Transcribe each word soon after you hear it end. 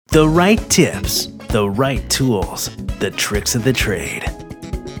The right tips, the right tools, the tricks of the trade.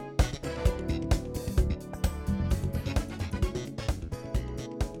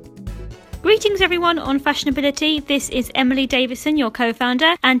 Greetings everyone on Fashionability. This is Emily Davison, your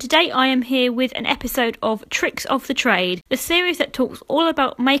co-founder, and today I am here with an episode of Tricks of the Trade, the series that talks all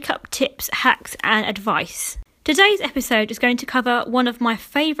about makeup tips, hacks and advice. Today's episode is going to cover one of my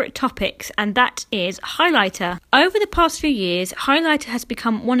favourite topics, and that is highlighter. Over the past few years, highlighter has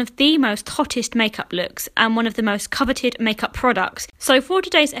become one of the most hottest makeup looks and one of the most coveted makeup products. So for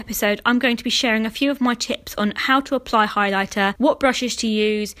today's episode, I'm going to be sharing a few of my tips on how to apply highlighter, what brushes to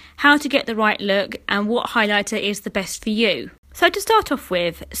use, how to get the right look, and what highlighter is the best for you. So to start off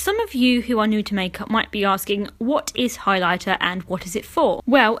with, some of you who are new to makeup might be asking, what is highlighter and what is it for?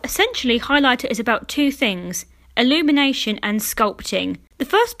 Well, essentially highlighter is about two things: illumination and sculpting. The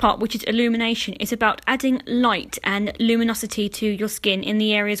first part, which is illumination, is about adding light and luminosity to your skin in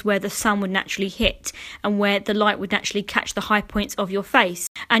the areas where the sun would naturally hit and where the light would naturally catch the high points of your face.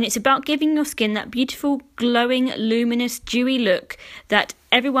 And it's about giving your skin that beautiful, glowing, luminous, dewy look that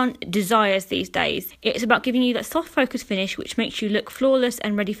everyone desires these days. It's about giving you that soft focus finish which makes you look flawless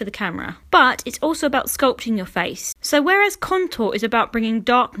and ready for the camera. But it's also about sculpting your face. So whereas contour is about bringing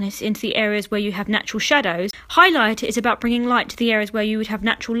darkness into the areas where you have natural shadows, highlighter is about bringing light to the areas where you would have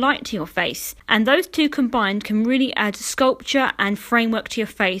natural light to your face. And those two combined can really add sculpture and framework to your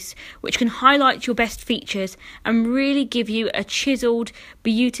face, which can highlight your best features and really give you a chiseled,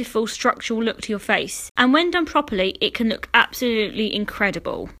 beautiful structural look to your face. And when done properly, it can look absolutely incredible.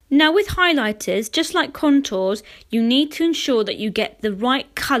 Now with highlighters, just like contours, you need to ensure that you get the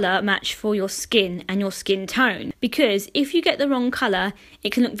right colour match for your skin and your skin tone, because if you get the wrong colour,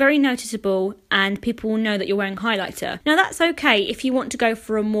 it can look very noticeable and people will know that you're wearing highlighter. Now that's okay if you want to go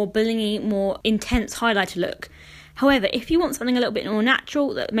for a more blingy, more intense highlighter look. However, if you want something a little bit more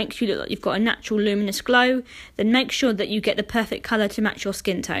natural that makes you look like you've got a natural luminous glow, then make sure that you get the perfect colour to match your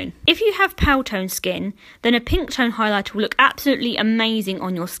skin tone. If you have pale tone skin, then a pink tone highlighter will look absolutely amazing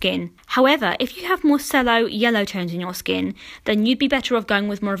on your skin. However, if you have more cello yellow tones in your skin, then you'd be better off going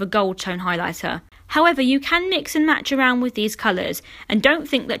with more of a gold tone highlighter. However, you can mix and match around with these colours, and don't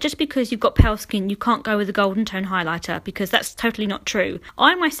think that just because you've got pale skin you can't go with a golden tone highlighter, because that's totally not true.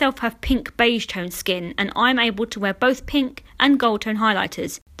 I myself have pink beige tone skin and I'm able to wear both pink and gold tone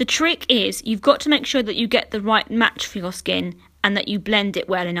highlighters. The trick is you've got to make sure that you get the right match for your skin and that you blend it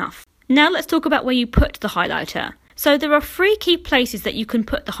well enough. Now let's talk about where you put the highlighter. So there are 3 key places that you can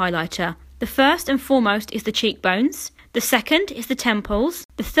put the highlighter. The first and foremost is the cheekbones. The second is the temples,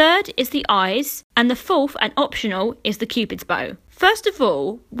 the third is the eyes, and the fourth and optional is the cupid's bow. First of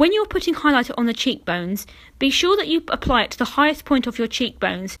all, when you're putting highlighter on the cheekbones, be sure that you apply it to the highest point of your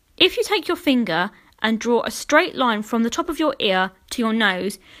cheekbones. If you take your finger and draw a straight line from the top of your ear to your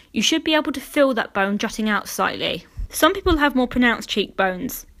nose, you should be able to feel that bone jutting out slightly. Some people have more pronounced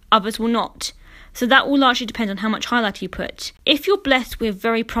cheekbones, others will not. So that will largely depend on how much highlighter you put. If you're blessed with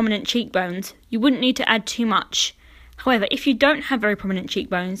very prominent cheekbones, you wouldn't need to add too much. However, if you don't have very prominent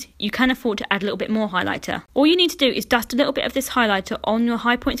cheekbones, you can afford to add a little bit more highlighter. All you need to do is dust a little bit of this highlighter on your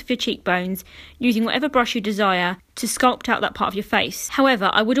high points of your cheekbones using whatever brush you desire to sculpt out that part of your face. However,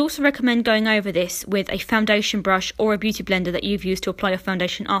 I would also recommend going over this with a foundation brush or a beauty blender that you've used to apply your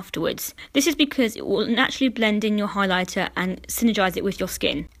foundation afterwards. This is because it will naturally blend in your highlighter and synergize it with your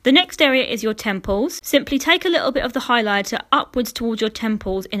skin. The next area is your temples. Simply take a little bit of the highlighter upwards towards your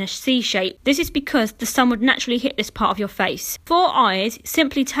temples in a C shape. This is because the sun would naturally hit this part of your face. For eyes,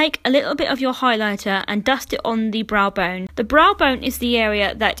 simply take a little bit of your highlighter and dust it on the brow bone. The brow bone is the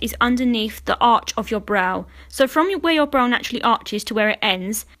area that is underneath the arch of your brow. So from where your brow naturally arches to where it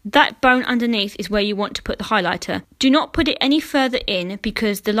ends, that bone underneath is where you want to put the highlighter. Do not put it any further in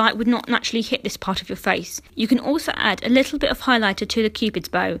because the light would not naturally hit this part of your face. You can also add a little bit of highlighter to the cupid's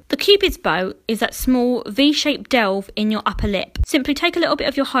bow. The cupid's bow is that small V-shaped delve in your upper lip. Simply take a little bit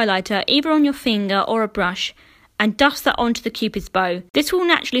of your highlighter, either on your finger or a brush, and dust that onto the cupid's bow. This will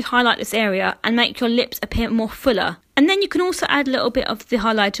naturally highlight this area and make your lips appear more fuller. And then you can also add a little bit of the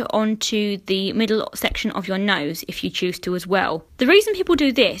highlighter onto the middle section of your nose if you choose to as well. The reason people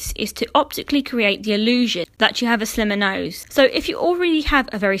do this is to optically create the illusion that you have a slimmer nose. So if you already have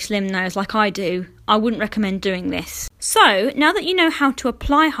a very slim nose like I do, I wouldn't recommend doing this. So now that you know how to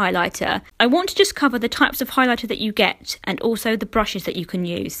apply highlighter, I want to just cover the types of highlighter that you get and also the brushes that you can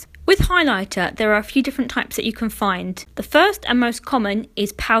use. With highlighter, there are a few different types that you can find. The first and most common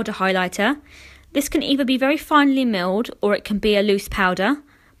is powder highlighter. This can either be very finely milled or it can be a loose powder,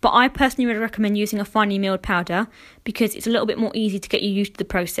 but I personally would recommend using a finely milled powder because it's a little bit more easy to get you used to the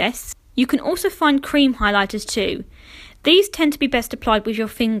process. You can also find cream highlighters too. These tend to be best applied with your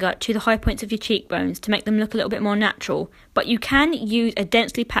finger to the high points of your cheekbones to make them look a little bit more natural, but you can use a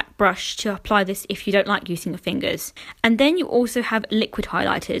densely packed brush to apply this if you don't like using your fingers. And then you also have liquid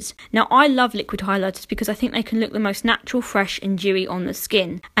highlighters. Now I love liquid highlighters because I think they can look the most natural, fresh and dewy on the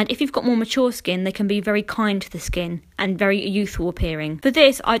skin. And if you've got more mature skin, they can be very kind to the skin and very youthful appearing. For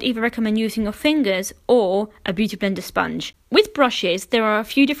this, I'd either recommend using your fingers or a Beauty Blender sponge. With brushes, there are a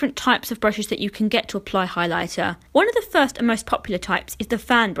few different types of brushes that you can get to apply highlighter. One of the first and most popular types is the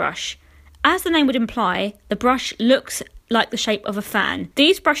fan brush. As the name would imply, the brush looks like the shape of a fan.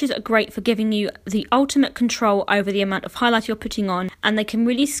 These brushes are great for giving you the ultimate control over the amount of highlighter you're putting on, and they can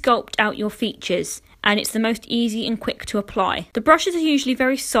really sculpt out your features, and it's the most easy and quick to apply. The brushes are usually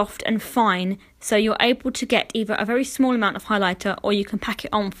very soft and fine, so you're able to get either a very small amount of highlighter or you can pack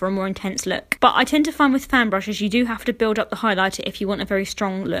it on for a more intense look. But I tend to find with fan brushes you do have to build up the highlighter if you want a very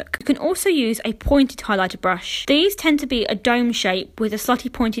strong look. You can also use a pointed highlighter brush. These tend to be a dome shape with a slightly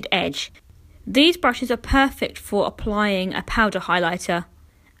pointed edge. These brushes are perfect for applying a powder highlighter,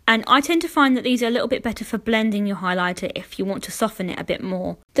 and I tend to find that these are a little bit better for blending your highlighter if you want to soften it a bit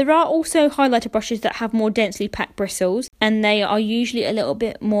more. There are also highlighter brushes that have more densely packed bristles, and they are usually a little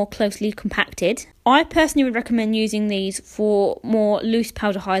bit more closely compacted. I personally would recommend using these for more loose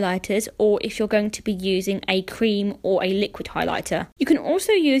powder highlighters, or if you're going to be using a cream or a liquid highlighter. You can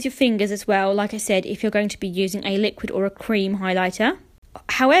also use your fingers as well, like I said, if you're going to be using a liquid or a cream highlighter.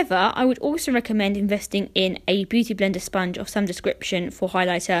 However, I would also recommend investing in a Beauty Blender sponge of some description for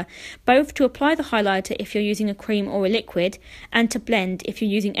highlighter, both to apply the highlighter if you're using a cream or a liquid, and to blend if you're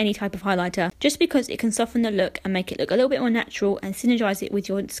using any type of highlighter, just because it can soften the look and make it look a little bit more natural and synergize it with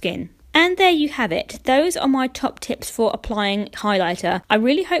your skin. And there you have it. Those are my top tips for applying highlighter. I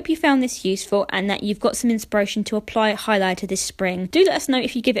really hope you found this useful and that you've got some inspiration to apply highlighter this spring. Do let us know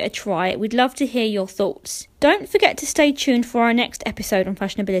if you give it a try. We'd love to hear your thoughts. Don't forget to stay tuned for our next episode on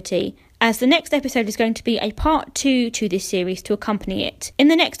fashionability, as the next episode is going to be a part 2 to this series to accompany it. In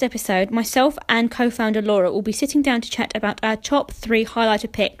the next episode, myself and co-founder Laura will be sitting down to chat about our top 3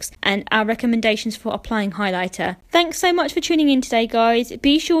 highlighter picks and our recommendations for applying highlighter. Thanks so much for tuning in today, guys.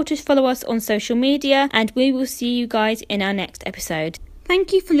 Be sure to follow us on social media, and we will see you guys in our next episode.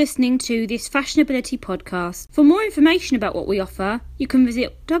 Thank you for listening to this Fashionability podcast. For more information about what we offer, you can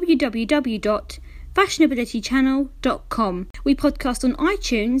visit www.fashionabilitychannel.com. We podcast on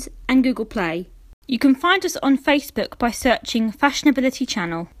iTunes and Google Play. You can find us on Facebook by searching Fashionability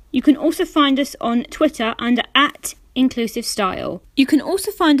Channel. You can also find us on Twitter under @InclusiveStyle. You can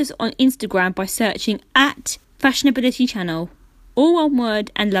also find us on Instagram by searching @Fashionability Channel, all one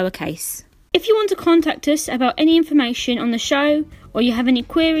word and lowercase. If you want to contact us about any information on the show, or you have any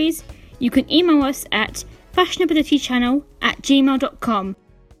queries, you can email us at fashionabilitychannel@gmail.com.